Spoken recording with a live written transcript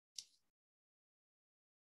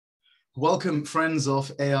Welcome, friends of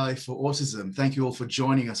Ai4Autism. Thank you all for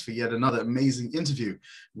joining us for yet another amazing interview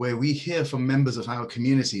where we hear from members of our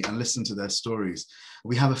community and listen to their stories.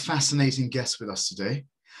 We have a fascinating guest with us today.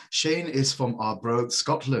 Shane is from Arbroath,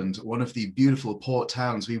 Scotland, one of the beautiful port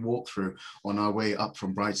towns we walk through on our way up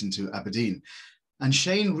from Brighton to Aberdeen. And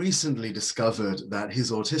Shane recently discovered that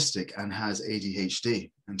he's autistic and has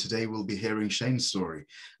ADHD. And today we'll be hearing Shane's story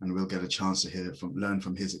and we'll get a chance to learn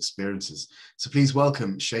from his experiences. So please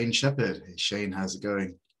welcome Shane Shepherd. Hey, Shane, how's it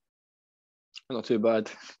going? Not too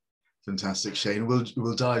bad. Fantastic, Shane.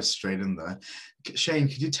 We'll dive straight in there. Shane,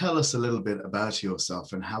 could you tell us a little bit about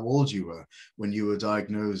yourself and how old you were when you were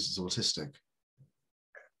diagnosed as autistic?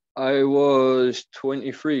 I was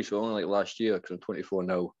 23, so only like last year because I'm 24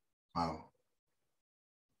 now. Wow.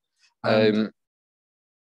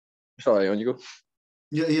 Sorry, on you go.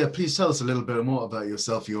 Yeah. Please tell us a little bit more about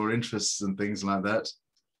yourself, your interests and things like that. Do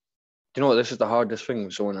you know what? This is the hardest thing when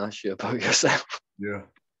someone asks you about yourself. Yeah.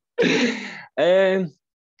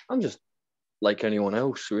 I'm just like anyone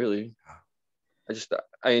else, really.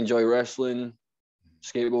 I enjoy wrestling,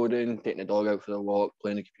 skateboarding, taking the dog out for a walk,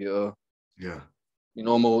 playing the computer. Yeah. Your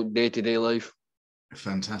normal day-to-day life.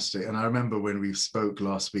 Fantastic. And I remember when we spoke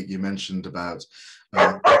last week, you mentioned about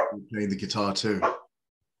playing the guitar too.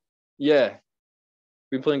 Yeah.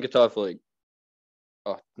 Been playing guitar for like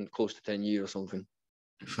close to 10 years or something.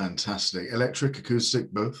 Fantastic. Electric,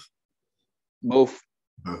 acoustic, both? Both.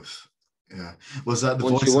 Both. Yeah. Was that the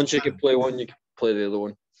Once you can play one, you can play the other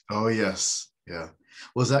one. Oh, yes. Yeah.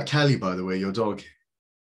 Was that Cali, by the way, your dog?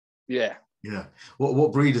 Yeah. Yeah.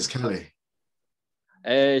 What breed is Cali?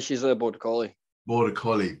 She's a border collie. Border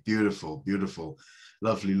collie. Beautiful, beautiful.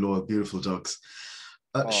 Lovely, loyal, beautiful dogs.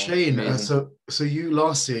 Shane, so you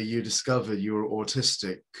last year you discovered you were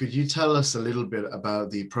autistic. Could you tell us a little bit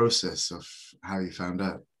about the process of how you found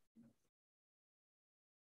out?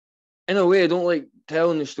 In a way, I don't like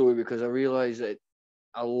telling the story because I realize that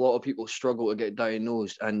a lot of people struggle to get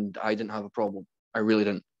diagnosed, and I didn't have a problem. I really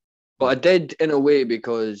didn't. But I did in a way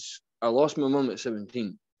because I lost my mum at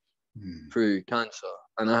 17 through cancer,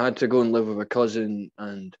 and I had to go and live with a cousin,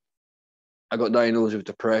 and I got diagnosed with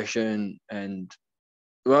depression, and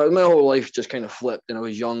my whole life just kind of flipped. And I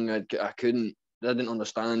was young. I didn't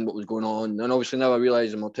understand what was going on. And obviously now I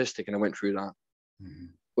realize I'm autistic, and I went through that,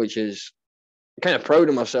 which is kind of proud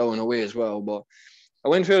of myself in a way as well. But I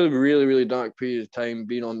went through a really, really dark period of time,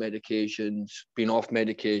 being on medications, being off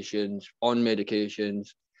medications, on medications.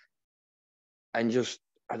 And just,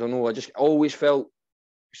 I don't know, I just always felt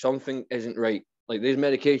something isn't right. Like, these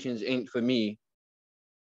medications ain't for me.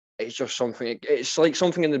 It's just something, it's like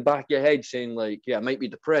something in the back of your head saying like, yeah, I might be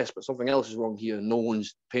depressed, but something else is wrong here. No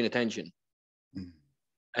one's paying attention.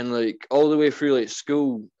 And like all the way through like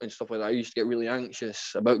school and stuff like that, I used to get really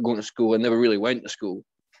anxious about going to school. I never really went to school.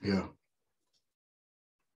 Yeah.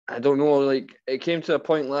 I don't know, like it came to a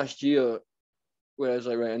point last year where I was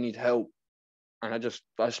like, right, I need help. And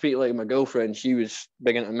I speak like my girlfriend, she was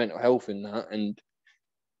big into mental health and that. And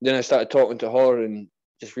then I started talking to her and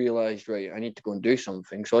just realised, right, I need to go and do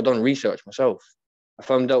something. So I done research myself. I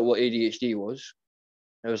found out what ADHD was.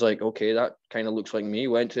 I was like, okay, that kind of looks like me.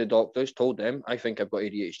 Went to the doctors, told them, I think I've got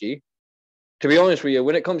ADHD. To be honest with you,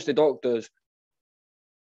 when it comes to doctors,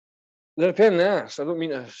 they're a pain in the ass. I don't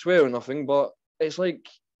mean to swear or nothing, but it's like,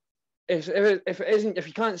 if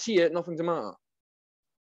you can't see it, nothing's the matter.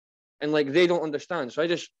 And like, they don't understand. So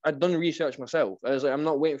I'd done research myself. I was like, I'm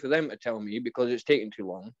not waiting for them to tell me because it's taking too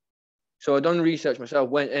long. So I'd done research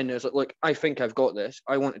myself, went in, I was like, look, I think I've got this.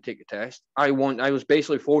 I want to take a test. I was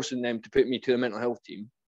basically forcing them to put me to the mental health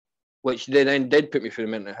team, which they then did put me through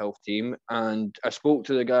the mental health team. And I spoke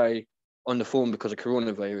to the guy on the phone because of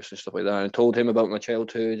coronavirus and stuff like that. And told him about my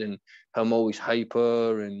childhood and how I'm always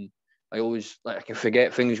hyper and I can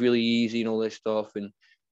forget things really easy and all this stuff. And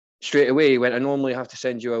straight away he went, I normally have to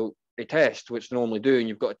send you out a test, which I normally do. And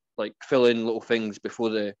you've got to like fill in little things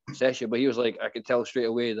before the session. But he was like, I could tell straight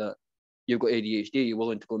away that you've got ADHD, you're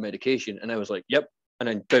willing to go on medication. And I was like, yep. And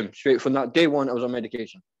then boom, straight from that day one, I was on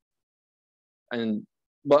medication.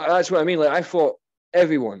 But that's what I mean. Like, I thought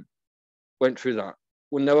everyone went through that.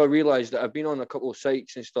 When now I realised that I've been on a couple of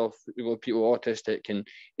sites and stuff with people autistic and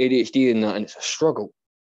ADHD and that, and it's a struggle.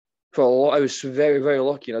 For a lot, I was very, very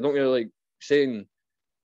lucky. And I don't really like saying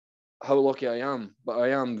how lucky I am, but I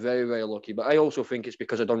am very, very lucky. But I also think it's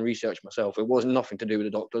because I've done research myself. It was nothing to do with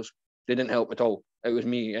the doctors. They didn't help at all. It was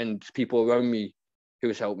me and people around me who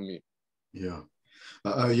was helping me. Yeah,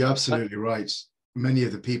 you're absolutely right. many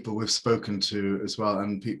of the people we've spoken to as well,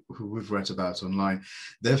 and people who we've read about online,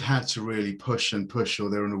 they've had to really push and push, or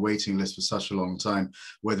they're on a waiting list for such a long time,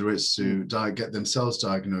 whether it's to get themselves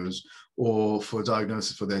diagnosed or for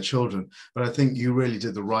diagnosis for their children. But I think you really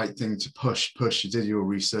did the right thing to push. You did your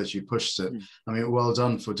research, you pushed it. I mean, well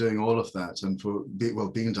done for doing all of that and for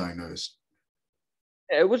being diagnosed.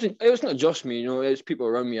 It was not just me, you know, it's people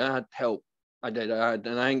around me. I had help. And I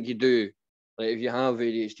think you do. Like, if you have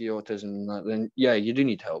ADHD, autism, and that, then yeah, you do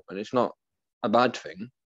need help, and it's not a bad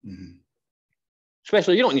thing.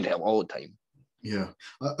 Especially, you don't need help all the time. Yeah.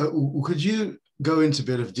 Could you go into a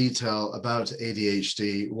bit of detail about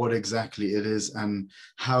ADHD, what exactly it is, and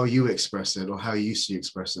how you express it, or how you used to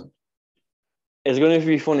express it? It's going to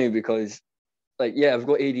be funny because, like, yeah, I've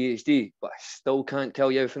got ADHD, but I still can't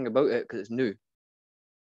tell you everything about it because it's new.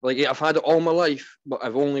 Like, yeah, I've had it all my life, but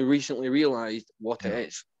I've only recently realised what it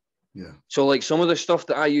is. Yeah. So, like, some of the stuff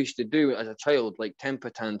that I used to do as a child, like temper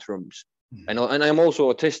tantrums, and I'm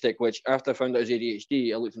also autistic, which after I found out I was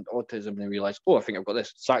ADHD, I looked into autism and realised, oh, I think I've got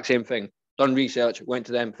this exact same thing. Done research, went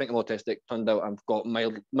to them, think I'm autistic, turned out I've got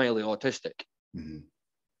mildly autistic.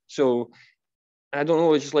 So, I don't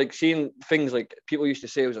know, it's just like seeing things like people used to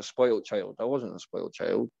say I was a spoiled child. I wasn't a spoiled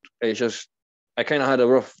child. It's just, I kind of had a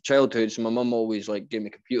rough childhood, so my mum always like gave me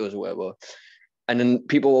computers or whatever. And then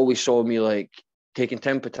people always saw me like taking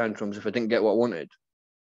temper tantrums if I didn't get what I wanted.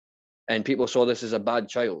 And people saw this as a bad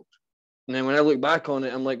child. And then when I look back on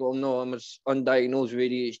it, I'm like, well, no, I was undiagnosed with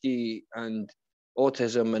ADHD and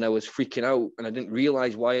autism, and I was freaking out, and I didn't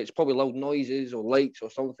realize why. It's probably loud noises or lights or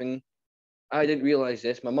something. I didn't realize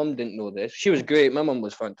this. My mum didn't know this. She was great. My mum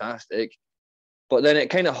was fantastic. But then it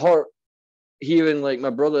kind of hurt hearing like my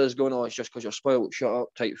brothers going, oh, it's just because you're spoiled, shut up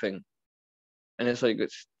type thing. And it's like,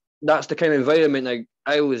 that's the kind of environment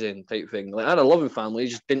I was in type thing. Like, I had a loving family,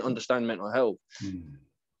 just didn't understand mental health.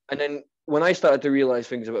 And then when I started to realize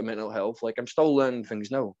things about mental health, like, I'm still learning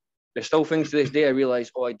things now. There's still things to this day I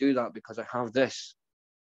realize, oh, I do that because I have this.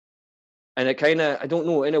 And it kind of, I don't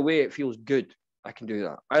know, in a way it feels good. I can do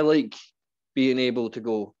that. I like being able to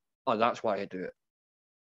go, oh, that's why I do it.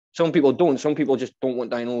 Some people don't. Some people just don't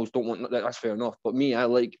want diagnosed, don't want that. That's fair enough. But me, I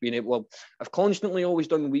like being able, well, I've constantly always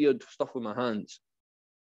done weird stuff with my hands.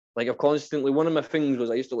 Like, one of my things was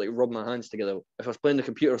I used to like rub my hands together. If I was playing the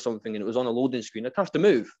computer or something and it was on a loading screen, I'd have to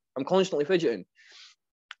move. I'm constantly fidgeting.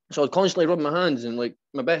 So I'd constantly rub my hands, and like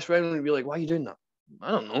my best friend would be like, why are you doing that?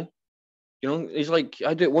 I don't know. You know, he's like,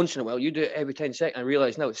 I do it once in a while. You do it every 10 seconds. I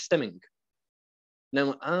realize now it's stimming. And I'm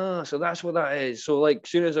like, so that's what that is. So like, as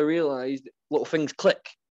soon as I realized, little things click.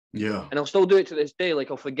 Yeah. And I'll still do it to this day.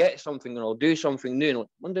 Like, I'll forget something or I'll do something new. And I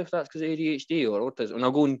wonder if that's because of ADHD or autism. And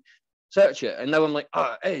I'll go and search it. And now I'm like,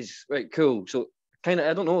 it is. Right, cool. So kind of,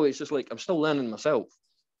 I don't know. It's just like, I'm still learning myself.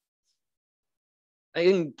 I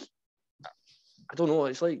think, I don't know.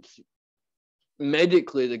 It's like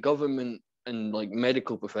medically, the government and like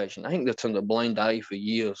medical profession, I think they've turned a blind eye for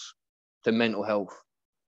years to mental health.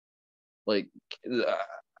 Like, the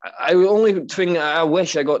only thing I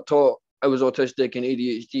wish I got taught I was autistic and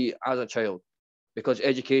ADHD as a child, because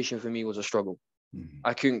education for me was a struggle.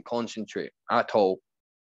 I couldn't concentrate at all.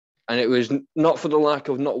 And it was not for the lack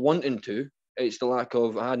of not wanting to, it's the lack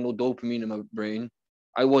of, I had no dopamine in my brain.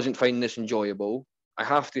 I wasn't finding this enjoyable. I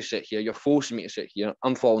have to sit here. You're forcing me to sit here.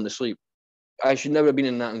 I'm falling asleep. I should never have been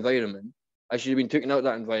in that environment. I should have been taken out of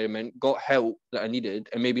that environment, got help that I needed,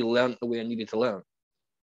 and maybe learned the way I needed to learn.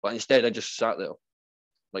 But instead, I just sat there,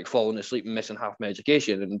 like falling asleep and missing half my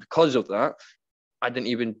education. And because of that, I didn't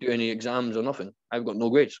even do any exams or nothing. I've got no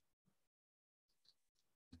grades.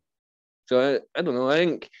 So I don't know. I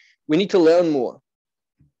think we need to learn more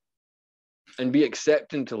and be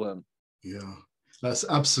accepting to learn. Yeah, that's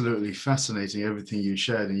absolutely fascinating, everything you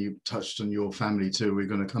shared, and you touched on your family too. We're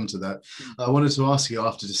going to come to that. I wanted to ask you,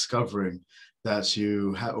 after discovering that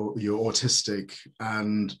you're autistic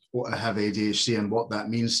and have ADHD and what that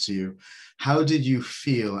means to you, how did you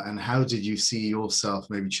feel and how did you see yourself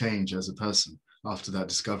maybe change as a person after that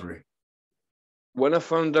discovery? When I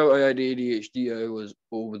found out I had ADHD, I was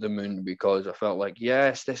over the moon, because I felt like,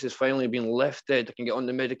 yes, this has finally been lifted. I can get on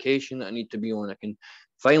the medication that I need to be on. I can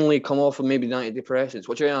finally come off of maybe the antidepressants,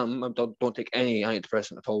 which I am. I don't take any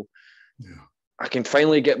antidepressant at all. Yeah. I can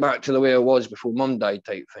finally get back to the way I was before mum died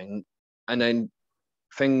type thing. And then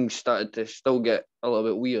things started to still get a little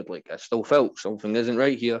bit weird. Like, I still felt something isn't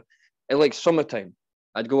right here. And like summertime,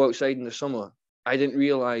 I'd go outside in the summer. I didn't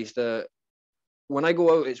realize that when I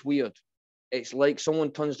go out, it's weird. It's like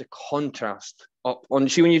someone turns the contrast up on.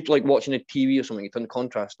 See, when you're like watching a TV or something, you turn the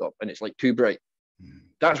contrast up and it's like too bright.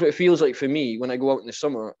 That's what it feels like for me when I go out in the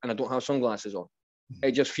summer and I don't have sunglasses on.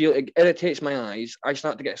 it irritates my eyes. I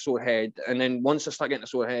start to get a sore head. And then once I start getting a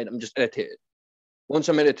sore head, I'm just irritated. Once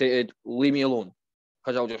I'm irritated, leave me alone.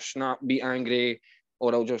 Because I'll just snap, be angry,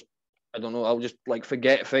 or I'll just like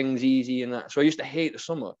forget things easy and that. So I used to hate the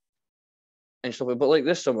summer and stuff. But like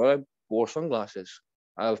this summer, I wore sunglasses.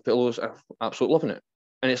 I have pillows. I'm absolutely loving it.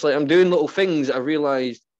 And it's like I'm doing little things that I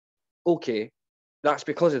realised, okay, that's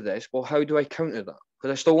because of this. Well, how do I counter that?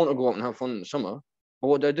 Because I still want to go out and have fun in the summer. Well,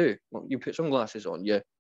 what do? Well, you put sunglasses on. You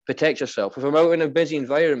protect yourself. If I'm out in a busy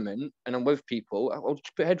environment and I'm with people, I'll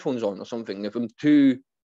just put headphones on or something. If I'm too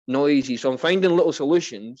noisy, so I'm finding little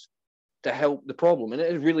solutions to help the problem, and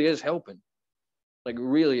it really is helping. Like, it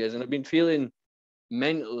really is. And I've been feeling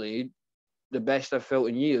mentally the best I've felt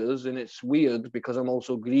in years, and it's weird because I'm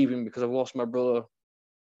also grieving because I've lost my brother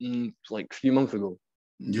like a few months ago.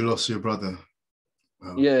 You lost your brother?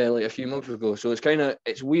 Wow. Yeah, like a few months ago. So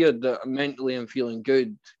it's weird that mentally I'm feeling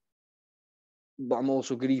good, but I'm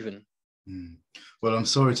also grieving. Well, I'm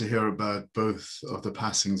sorry to hear about both of the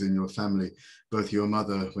passings in your family, both your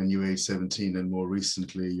mother when you were age 17 and more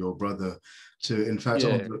recently your brother too. In fact,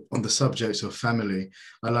 on the subject of family,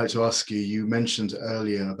 I'd like to ask you, you mentioned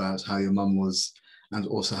earlier about how your mum was and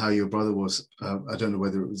also how your brother was. I don't know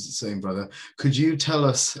whether it was the same brother. Could you tell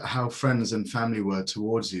us how friends and family were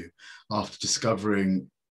towards you after discovering,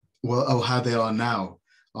 how they are now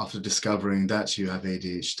after discovering that you have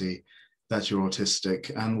ADHD, that you're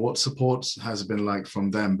autistic, and what support has been like from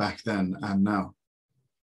them back then and now?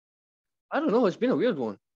 I don't know. It's been a weird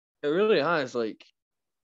one. It really has. Like,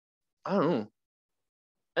 I don't know.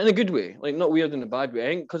 In a good way. Like, not weird in a bad way. I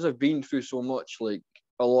think because I've been through so much, like,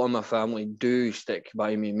 a lot of my family do stick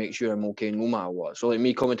by me and make sure I'm okay no matter what. So, like,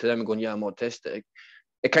 me coming to them and going, yeah, I'm autistic,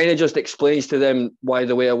 it kind of just explains to them why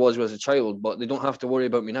the way I was as a child, but they don't have to worry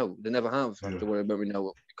about me now. They never have to worry about me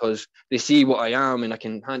now because they see what I am and I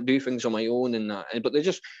can do things on my own and that. But it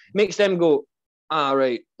just makes them go,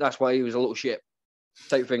 right, that's why he was a little shit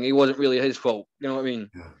type thing. It wasn't really his fault. You know what I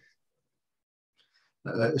mean?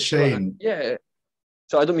 Yeah. Shane. Yeah.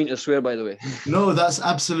 So I don't mean to swear, by the way. No, that's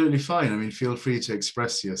absolutely fine. I mean, feel free to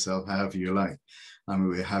express yourself however you like. I mean,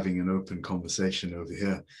 we're having an open conversation over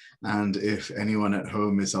here. And if anyone at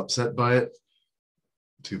home is upset by it,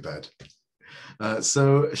 too bad.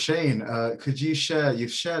 So Shane, could you share,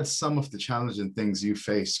 you've shared some of the challenging things you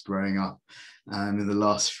faced growing up and in the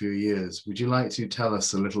last few years. Would you like to tell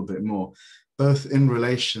us a little bit more, both in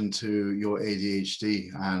relation to your ADHD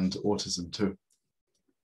and autism too?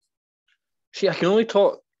 See, I can only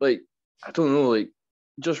talk, like, I don't know, like,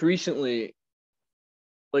 just recently,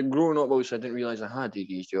 like, growing up, obviously, I didn't realize I had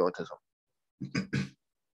ADHD or autism.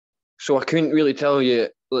 So I couldn't really tell you,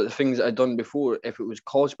 like, the things that I'd done before, if it was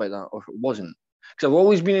caused by that or if it wasn't. Because I've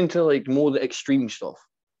always been into, like, more the extreme stuff.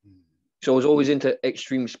 So I was always into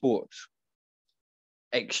extreme sports.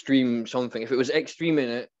 Extreme something. If it was extreme in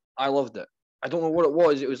it, I loved it. I don't know what it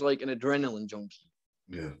was. It was like an adrenaline junkie.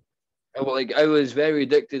 Yeah. I was very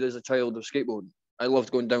addicted as a child of skateboarding. I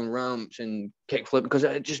loved going down ramps and kickflip because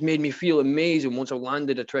it just made me feel amazing once I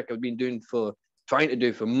landed a trick I've been trying to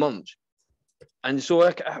do for months. And so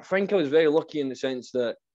I think I was very lucky in the sense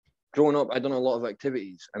that growing up, I'd done a lot of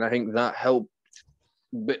activities, and I think that helped.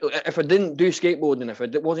 But if I didn't do skateboarding, if I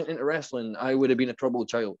wasn't into wrestling, I would have been a troubled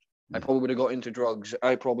child. I probably would have got into drugs.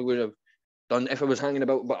 I probably would have done, if I was hanging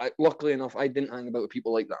about, but luckily enough, I didn't hang about with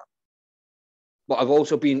people like that. But I've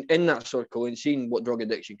also been in that circle and seen what drug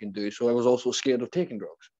addiction can do, so I was also scared of taking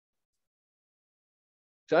drugs.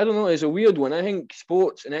 So I don't know, it's a weird one. I think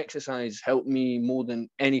sports and exercise helped me more than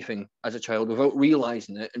anything as a child without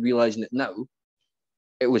realising it, and realising it now.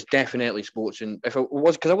 It was definitely sports. And if it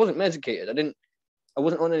was, because I wasn't medicated, I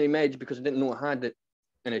wasn't on any meds because I didn't know I had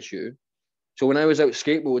an issue. So when I was out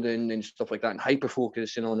skateboarding and stuff like that and hyper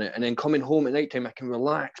focusing on it, and then coming home at night time, I can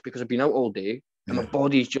relax because I've been out all day and my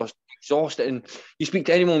body's just exhausted. And you speak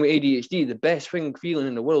to anyone with ADHD, the best feeling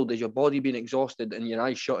in the world is your body being exhausted and your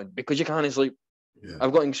eyes shutting because you can't sleep. Yeah.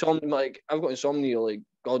 I've got insomnia, like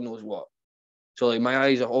God knows what. So like my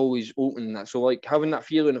eyes are always open and that. So like having that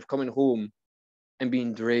feeling of coming home and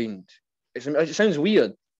being drained, it sounds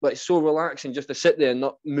weird, but it's so relaxing just to sit there and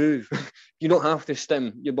not move. You don't have to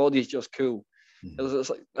stim. Your body's just cool. It's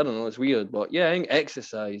like, I don't know, it's weird. But yeah, I think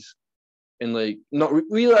exercise and like not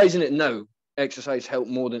realizing it now, exercise helped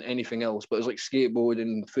more than anything else. But it's like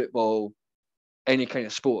skateboarding, football, any kind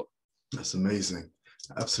of sport. That's amazing.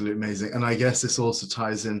 Absolutely amazing. And I guess this also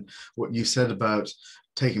ties in what you said about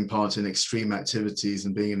taking part in extreme activities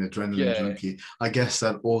and being an adrenaline junkie. I guess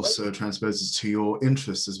that also transposes to your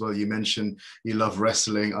interests as well. You mentioned you love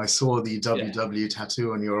wrestling. I saw the WW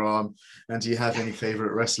tattoo on your arm. And do you have any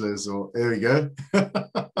favorite wrestlers? Or there we go.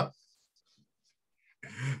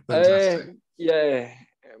 Fantastic. Yeah,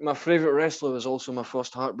 my favourite wrestler was also my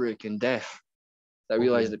first heartbreak and death. I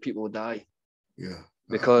realised that people die Yeah.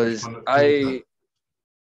 Which because one? Who was that?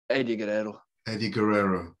 Eddie Guerrero. Eddie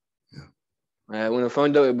Guerrero. Yeah. When I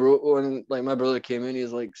found out it broke, when like my brother came in,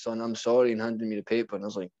 he's like, "Son, I'm sorry," and handed me the paper, and I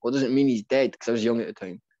was like, "What does it mean he's dead?" Because I was young at the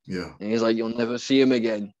time, Yeah. and he's like, "You'll never see him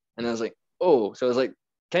again," and I was like, "Oh," so I was like,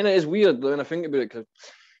 kind of is weird when I think about it because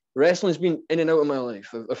wrestling's been in and out of my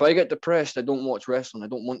life. If I get depressed, I don't watch wrestling. I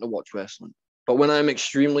don't want to watch wrestling. But when I'm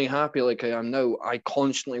extremely happy like I am now, I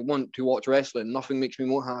constantly want to watch wrestling. Nothing makes me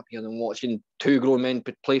more happier than watching two grown men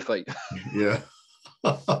play fight. Yeah.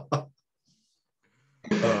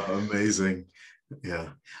 Amazing. Yeah.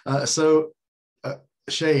 So,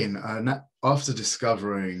 Shane, after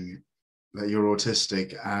discovering that you're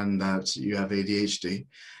autistic and that you have ADHD,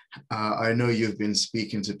 I know you've been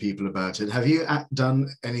speaking to people about it. Have you done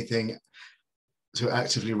anything to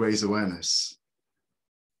actively raise awareness?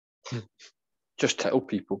 Just tell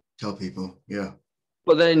people. Tell people, yeah.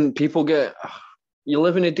 But then people get, you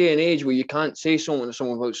live in a day and age where you can't say something to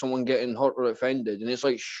someone without someone getting hurt or offended. And it's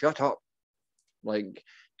like, shut up. Like, do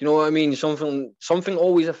you know what I mean? Something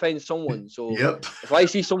always offends someone. So Yep. if I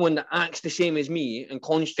see someone that acts the same as me and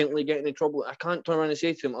constantly getting in trouble, I can't turn around and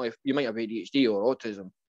say to them, "Oh, you might have ADHD or autism,"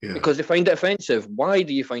 Yeah. because they find it offensive. Why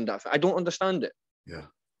do you find that? I don't understand it. Yeah.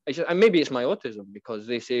 And maybe it's my autism because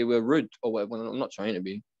they say we're rude or whatever. I'm not trying to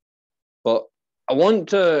be, but I want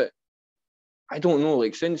to. I don't know.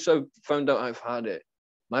 Like since I've found out I've had it,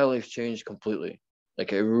 my life's changed completely.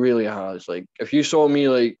 Like it really has. Like if you saw me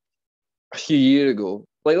like a few years ago,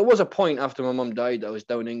 like there was a point after my mum died, I was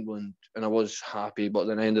down in England and I was happy, but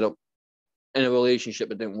then I ended up in a relationship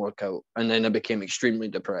that didn't work out, and then I became extremely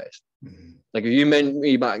depressed. Mm-hmm. Like if you met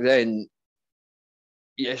me back then,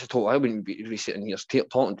 yes, I wouldn't be sitting here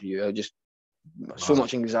talking to you. I just so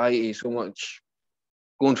much anxiety, so much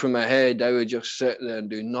going through my head. I would just sit there and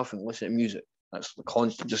do nothing, listen to music. That's the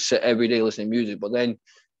constant. Just sit every day listening to music. But then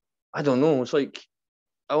I don't know. It's like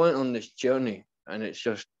I went on this journey, and it's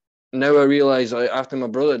just now I realize after my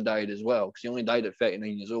brother died as well, because he only died at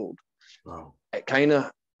 39 years old. Wow. It kind of,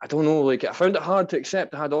 I don't know, like I found it hard to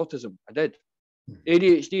accept I had autism. I did. Mm-hmm.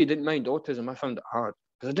 ADHD, I didn't mind. Autism, I found it hard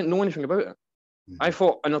because I didn't know anything about it. Mm-hmm. I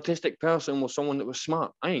thought an autistic person was someone that was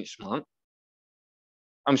smart. I ain't smart.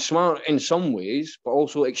 I'm smart in some ways, but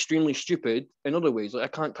also extremely stupid in other ways. Like I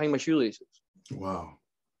can't tie my shoelaces. Wow.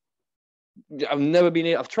 I've never been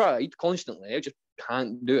able, I've tried constantly. I just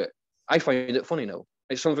can't do it. I find it funny now.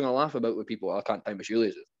 It's something I laugh about with people. I can't tie my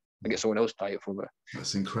shoelaces. I get someone else tie it for me.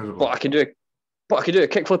 That's incredible. But I can do a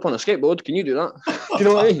kickflip on a skateboard. Can you do that? Do you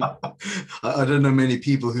know what I mean? I don't know many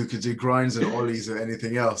people who could do grinds and ollies or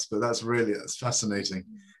anything else, but that's fascinating.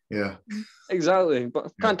 Yeah. Exactly. But I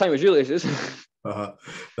can't tie my shoelaces.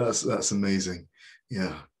 That's amazing.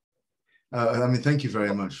 Yeah. I mean, thank you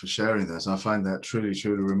very much for sharing that. I find that truly,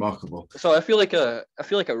 truly remarkable. So I feel like I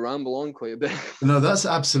ramble on quite a bit. No, that's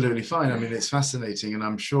absolutely fine. I mean, it's fascinating, and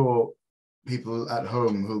I'm sure people at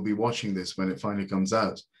home who'll be watching this when it finally comes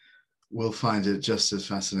out will find it just as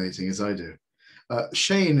fascinating as I do.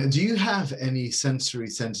 Shane, do you have any sensory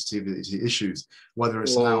sensitivity issues, whether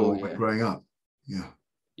it's now or growing up? Yeah.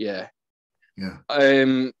 Yeah.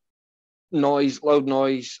 Yeah. Noise, loud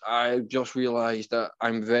noise. I just realised that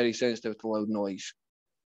I'm very sensitive to loud noise.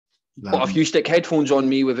 But if you stick headphones on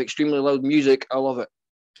me with extremely loud music, I love it.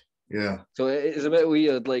 Yeah. So it's a bit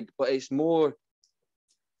weird, like, but it's more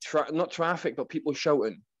not traffic, but people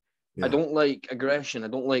shouting. Yeah. I don't like aggression. I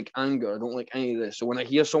don't like anger. I don't like any of this. So when I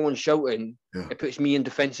hear someone shouting, it puts me in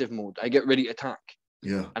defensive mode. I get ready to attack.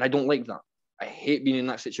 Yeah. And I don't like that. I hate being in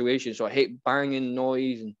that situation. So I hate banging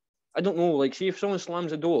noise. And I don't know, like, see if someone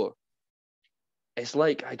slams a door, it's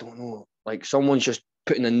like, I don't know, like someone's just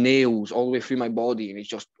putting the nails all the way through my body, and it's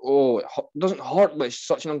just, it doesn't hurt, but it's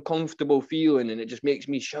such an uncomfortable feeling, and it just makes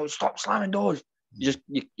me shout, "Stop slamming doors!" You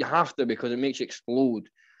have to, because it makes you explode.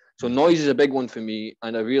 So noise is a big one for me,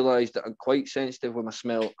 and I realised that I'm quite sensitive with my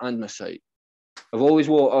smell and my sight.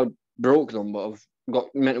 I broke them, but I've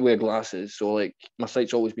meant to wear glasses, so like my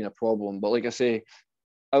sight's always been a problem. But like I say,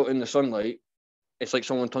 out in the sunlight, it's like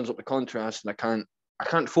someone turns up the contrast, and I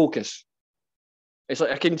can't focus. It's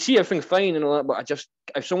like I can see everything fine and all that, but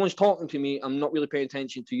if someone's talking to me, I'm not really paying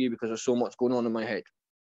attention to you because there's so much going on in my head.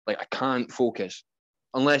 Like I can't focus.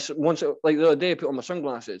 Unless like the other day, I put on my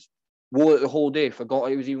sunglasses, wore it the whole day, forgot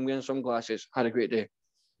I was even wearing sunglasses, had a great day.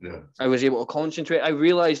 Yeah. I was able to concentrate. I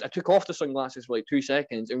realized I took off the sunglasses for like 2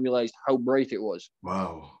 seconds and realized how bright it was.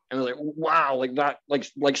 Wow. And I was like, wow, like that,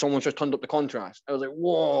 like someone just turned up the contrast. I was like,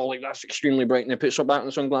 whoa, like that's extremely bright. And I put some back on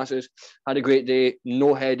the sunglasses, had a great day,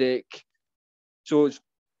 no headache. So it's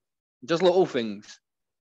just little things.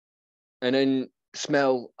 And then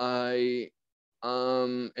smell, I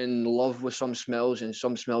am in love with some smells, and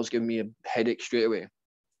some smells give me a headache straight away.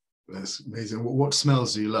 That's amazing. What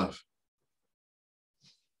smells do you love?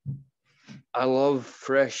 I love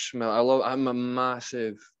fresh smell. I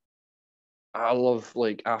love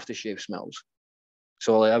like aftershave smells.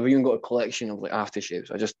 So like I've even got a collection of like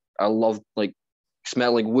aftershaves. I love like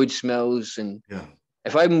smell like wood smells, and Yeah.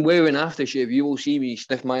 if I'm wearing aftershave, you will see me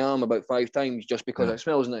sniff my arm about 5 times just because it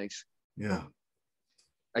smells nice. Yeah.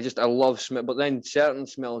 I love smell, but then certain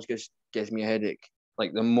smells just gives me a headache.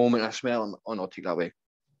 Like the moment I smell them, oh no, take that away.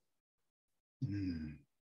 Mm.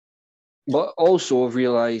 But also I've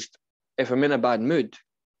realised if I'm in a bad mood,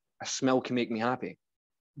 a smell can make me happy.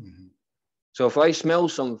 Mm-hmm. So if I smell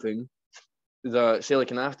something that, say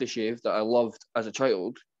like an aftershave that I loved as a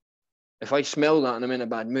child, if I smell that and I'm in a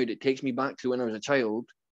bad mood, it takes me back to when I was a child.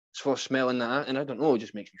 It's for smelling that, and I don't know, it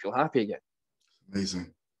just makes me feel happy again.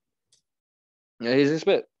 Amazing. Yeah, it's this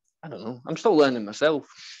bit, I don't know. I'm still learning myself.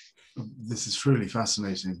 This is truly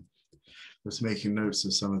fascinating. Just making notes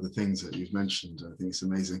of some of the things that you've mentioned. I think it's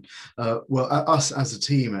amazing. Well, us as a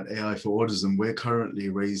team at Ai4Autism, we're currently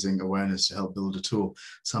raising awareness to help build a tool,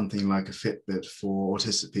 something like a Fitbit for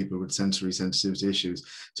autistic people with sensory sensitivity issues,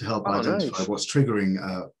 to help identify nice. what's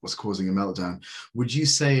triggering, what's causing a meltdown. Would you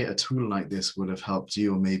say a tool like this would have helped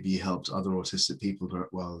you, or maybe helped other autistic people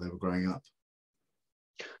while they were growing up?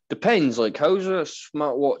 Depends, like how's a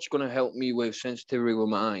smartwatch going to help me with sensitivity with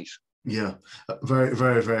my eyes? Yeah, very,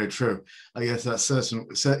 very, very true. I guess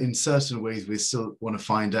that in certain ways, we still want to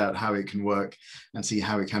find out how it can work and see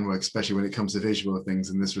how it can work, especially when it comes to visual things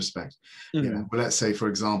in this respect. Mm-hmm. Yeah. Well, let's say, for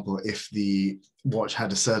example, if the watch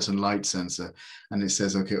had a certain light sensor and it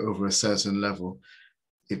says, okay, over a certain level,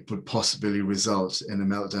 it would possibly result in a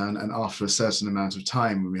meltdown. And after a certain amount of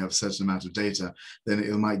time, when we have a certain amount of data, then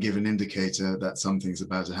it might give an indicator that something's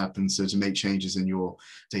about to happen. So to make changes in your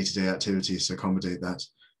day-to-day activities to accommodate that.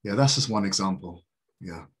 Yeah, that's just one example.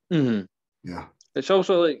 Yeah. Mm-hmm. Yeah. It's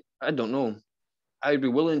also like, I don't know, I'd be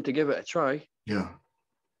willing to give it a try. Yeah. Do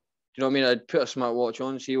you know what I mean? I'd put a smartwatch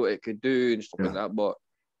on, see what it could do and stuff like that. But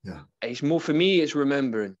yeah, it's more for me, it's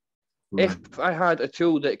remembering. If I had a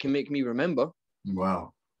tool that can make me remember,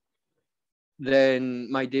 wow,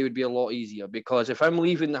 then my day would be a lot easier. Because if I'm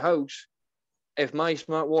leaving the house, if my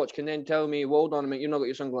smartwatch can then tell me, well, hold on a minute, you've not got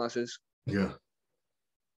your sunglasses. Yeah.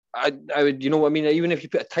 I would, you know what I mean? Even if you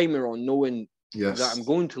put a timer on, knowing that I'm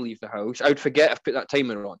going to leave the house, I would forget I've put that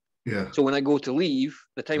timer on. Yeah. So when I go to leave,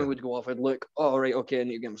 the timer would go off. I'd look, oh, right, okay, I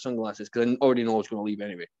need to get my sunglasses because I already know I was going to leave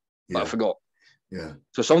anyway. But I forgot. Yeah.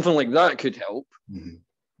 So something like that could help.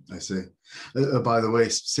 Mm-hmm. I see. By the way,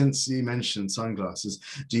 since you mentioned sunglasses,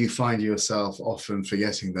 do you find yourself often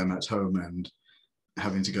forgetting them at home and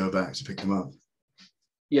having to go back to pick them up?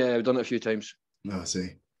 Yeah, I've done it a few times. Oh, I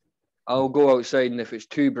see. I'll go outside, and if it's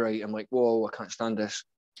too bright, I'm like, whoa, I can't stand this.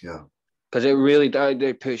 Yeah. Because it really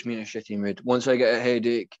they puts me in a shitty mood. Once I get a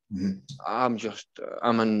headache, Mm-hmm. I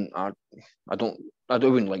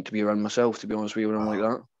wouldn't like to be around myself, to be honest with you, when I'm like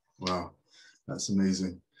that. Wow, that's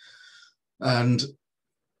amazing. And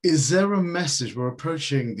is there a message? We're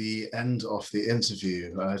approaching the end of the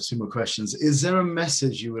interview. 2 more questions. Is there a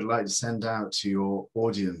message you would like to send out to your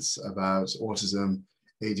audience about autism,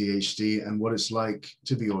 ADHD, and what it's like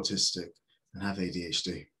to be autistic and have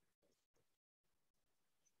ADHD?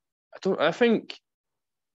 I think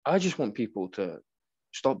I just want people to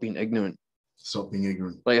stop being ignorant. Stop being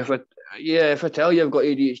ignorant. Like if I tell you I've got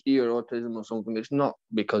ADHD or autism or something, it's not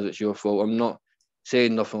because it's your fault. I'm not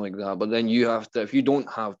saying nothing like that. But then you have to, if you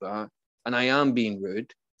don't have that, and I am being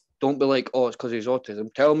rude, don't be like, oh, it's because he's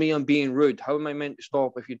autism. Tell me I'm being rude. How am I meant to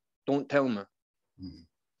stop if you don't tell me? Mm-hmm.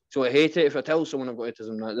 So I hate it if I tell someone I've got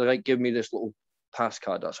autism, they like give me this little pass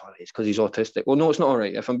card. That's all right. It's because he's autistic. Well, no, it's not all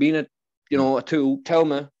right. If I'm being a tool, tell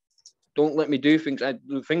me. Don't let me do things.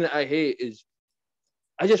 The thing that I hate is,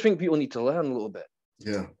 I just think people need to learn a little bit.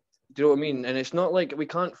 Yeah. Do you know what I mean? And it's not like we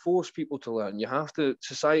can't force people to learn.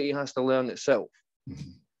 Society has to learn itself. Mm-hmm.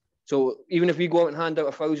 So even if we go out and hand out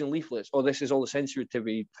 1,000 leaflets, or this is all the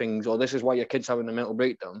sensitivity things, or this is why your kid's having a mental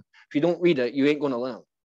breakdown, if you don't read it, you ain't going to learn.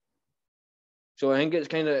 So I think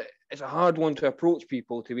it's a hard one to approach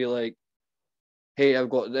people, to be like, hey, I've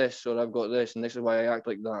got this, or I've got this, and this is why I act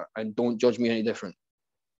like that, and don't judge me any different.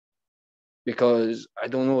 Because I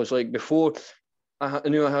don't know, it's like before I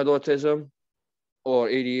knew I had autism or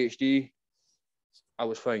ADHD, I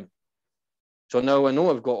was fine. So now I know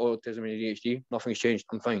I've got autism and ADHD, nothing's changed,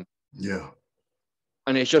 I'm fine. Yeah.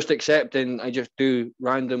 And it's just accepting I just do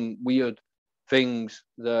random weird things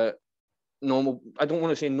that I don't want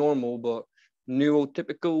to say normal, but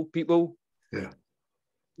neurotypical people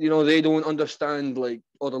you know, they don't understand like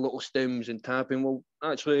all the little stems and tapping. Well,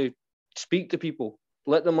 actually speak to people.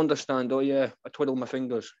 Let them understand, oh yeah, I twiddle my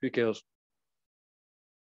fingers. Who cares?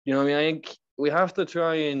 You know what I mean? I think we have to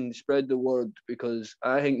try and spread the word, because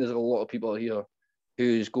I think there's a lot of people here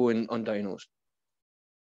who's going undiagnosed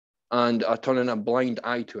and are turning a blind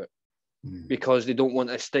eye to it because they don't want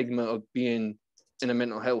a stigma of being in a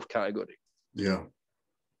mental health category. Yeah.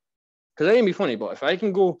 Because it ain't be funny, but if I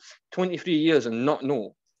can go 23 years and not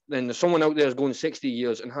know, then there's someone out there is going 60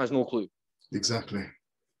 years and has no clue. Exactly.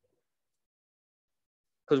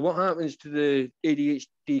 Because what happens to the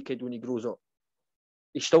ADHD kid when he grows up?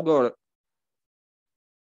 He's still got it.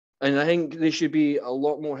 And I think there should be a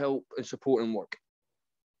lot more help and support and work.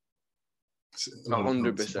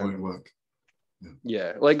 100%. Work.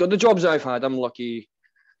 Yeah, like the jobs I've had, I'm lucky.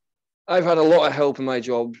 I've had a lot of help in my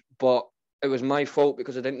job, but it was my fault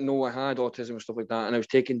because I didn't know I had autism and stuff like that. And I was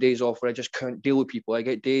taking days off where I just couldn't deal with people. I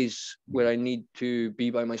get days where I need to be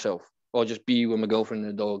by myself or just be with my girlfriend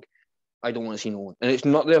and the dog. I don't want to see no one. And it's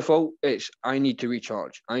not their fault. It's I need to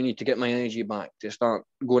recharge. I need to get my energy back to start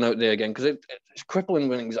going out there again. Because it's crippling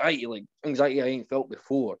with anxiety, like anxiety I ain't felt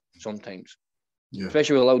before sometimes. Yeah.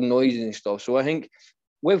 Especially with loud noises and stuff. So I think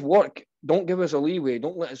with work, don't give us a leeway.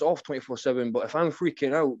 Don't let us off 24/7. But if I'm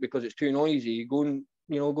freaking out because it's too noisy, go and,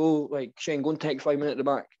 go like Shane, go and take 5 minutes at the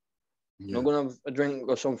back. Yeah. Go and have a drink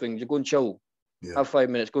or something. Just go and chill. Yeah. Have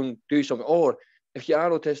 5 minutes. Go and do something. Or if you are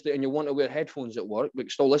autistic and you want to wear headphones at work,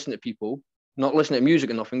 but still listen to people, not listen to music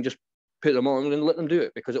or nothing, just put them on and let them do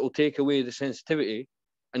it, because it will take away the sensitivity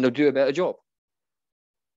and they'll do a better job.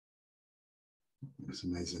 That's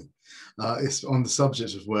amazing. It's on the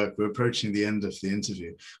subject of work. We're approaching the end of the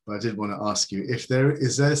interview, but I did want to ask you,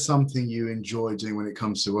 is there something you enjoy doing when it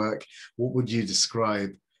comes to work? What would you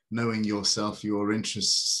describe, knowing yourself, your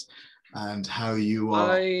interests, and how you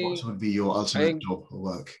are? What would be your ultimate job or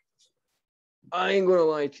work? I ain't gonna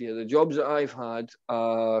lie to you. The jobs that I've had,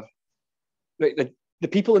 like the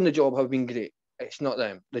people in the job have been great. It's not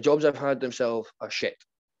them. The jobs I've had themselves are shit.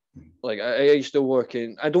 Like I used to work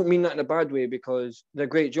in. I don't mean that in a bad way, because they're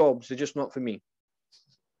great jobs. They're just not for me.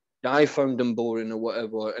 I found them boring or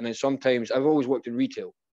whatever. And then sometimes I've always worked in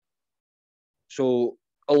retail, so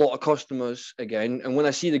a lot of customers again. And when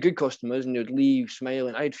I see the good customers and they'd leave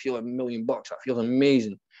smiling, I'd feel $1 million. That feels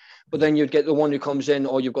amazing. But then you'd get the one who comes in,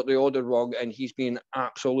 or you've got the order wrong, and he's being an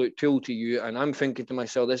absolute tool to you. And I'm thinking to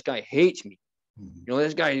myself, this guy hates me.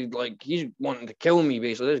 This guy, like, he's wanting to kill me,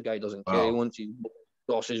 basically. This guy doesn't care. He wants his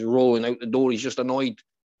bosses rolling out the door. He's just annoyed.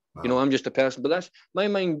 Wow. I'm just a person. But that's, my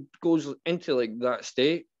mind goes into like that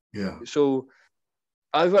state. Yeah. So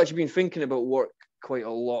I've actually been thinking about work quite a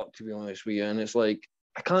lot, to be honest with you. And it's like,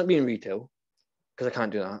 I can't be in retail because I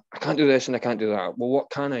can't do that. I can't do this and I can't do that. Well, what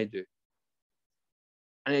can I do?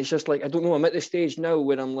 And it's just like, I don't know. I'm at the stage now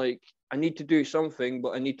where I'm like, I need to do something,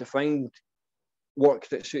 but I need to find work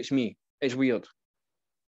that suits me. It's weird.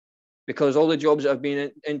 Because all the jobs that I've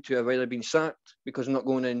been into have either been sacked because I'm not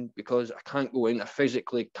going in, because I can't go in. I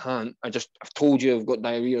physically can't. I've told you I've got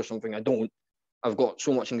diarrhea or something. I don't. I've got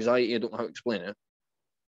so much anxiety, I don't know how to explain it.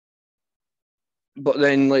 But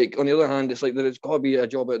then, like, on the other hand, it's like there's got to be a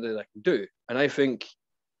job out there that I can do. And I think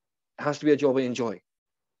it has to be a job I enjoy.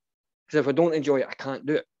 Because if I don't enjoy it, I can't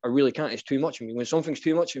do it. I really can't. It's too much for me. When something's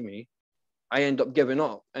too much for me, I end up giving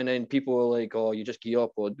up. And then people are like, oh, you just give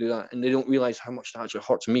up or do that. And they don't realize how much that actually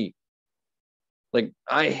hurts me. Like,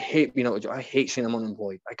 I hate being out of job. I hate saying I'm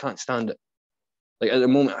unemployed. I can't stand it. Like, at the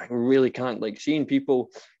moment, I really can't. Like, seeing people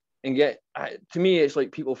and to me, it's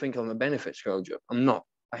like people think I'm a benefits graduate. I'm not.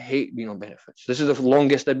 I hate being on benefits. This is the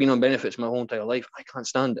longest I've been on benefits my whole entire life. I can't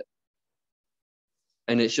stand it.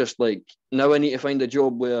 And it's just like, now I need to find a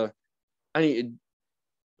job where I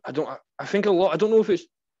think a lot, I don't know if it's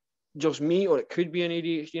just me or it could be an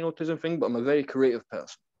ADHD and autism thing, but I'm a very creative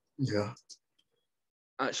person. Yeah.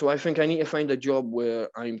 So I think I need to find a job where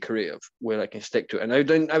I'm creative, where I can stick to it.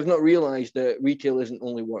 And I've not realized that retail isn't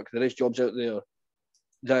only work. There is jobs out there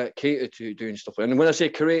that cater to doing stuff. And when I say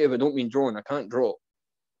creative, I don't mean drawing. I can't draw.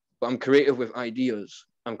 But I'm creative with ideas.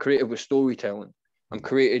 I'm creative with storytelling. I'm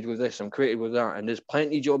creative with this. I'm creative with that. And there's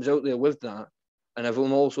plenty of jobs out there with that. And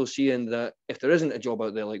I'm also seeing that if there isn't a job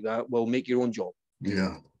out there like that, well, make your own job.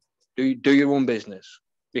 Yeah. Do your own business,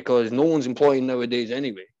 because no one's employing nowadays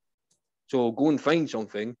anyway. So go and find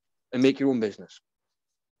something and make your own business.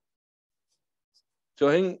 So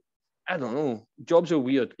I don't know. Jobs are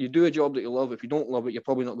weird. You do a job that you love. If you don't love it, you're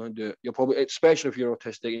probably not going to do it. You're probably, especially if you're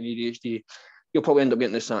autistic and ADHD, you'll probably end up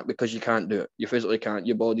getting the sack because you can't do it. You physically can't.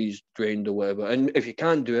 Your body's drained or whatever. And if you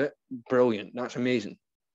can do it, brilliant. That's amazing.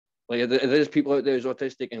 Like, there's people out there who's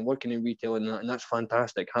autistic and working in retail and that's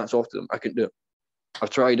fantastic. Hats off to them. I couldn't do it.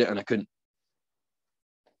 I've tried it and I couldn't.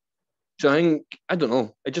 So I don't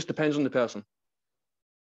know. It just depends on the person.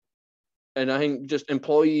 And I think just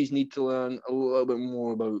employees need to learn a little bit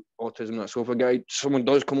more about autism. So if someone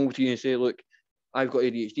does come over to you and say, look, I've got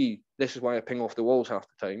ADHD, this is why I ping off the walls half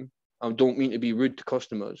the time. I don't mean to be rude to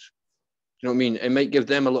customers. You know what I mean? It might give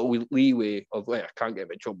them a little leeway of, I can't get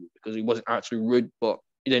him in trouble because he wasn't actually rude, but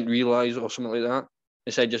he didn't realise or something like that.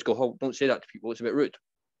 Instead, just go, oh, don't say that to people. It's a bit rude.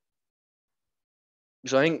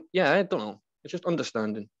 So I think, I don't know. It's just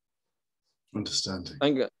understanding. Understanding.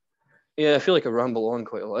 I feel like I ramble on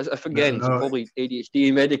quite a lot. It's probably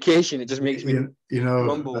ADHD medication. It just makes me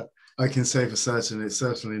rumble. I can say for certain, it's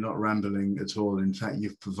certainly not rambling at all. In fact,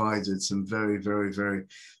 you've provided some very, very, very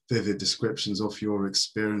vivid descriptions of your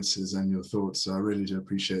experiences and your thoughts. So I really do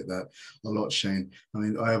appreciate that a lot, Shane. I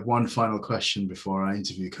mean, I have one final question before our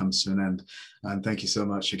interview comes to an end. And thank you so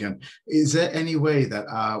much again. Is there any way that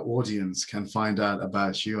our audience can find out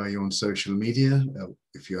about you? Are you on social media?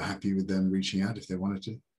 If you're happy with them reaching out, if they wanted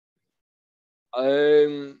to?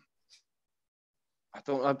 I've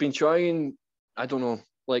been trying, I don't know,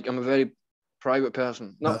 like I'm a very private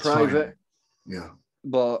person. Not That's private. Fine. Yeah.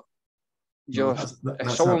 But just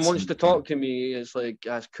if someone wants to talk to me, it's like,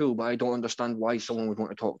 that's cool, but I don't understand why someone would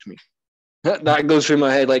want to talk to me. That goes through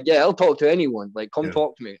my head, like, I'll talk to anyone. Like, come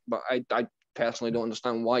talk to me. But I personally don't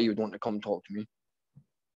understand why you would want to come talk to me.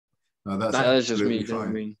 No, that is just me, you know what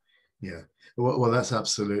I mean? Yeah. Well, that's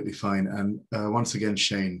absolutely fine. And once again,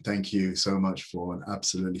 Shane, thank you so much for an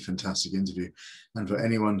absolutely fantastic interview. And for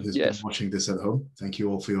anyone who's been watching this at home, thank you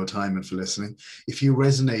all for your time and for listening. If you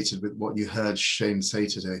resonated with what you heard Shane say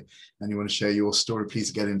today and you want to share your story,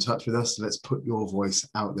 please get in touch with us. Let's put your voice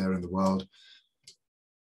out there in the world.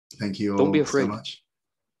 Thank you all so much.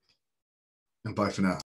 And bye for now.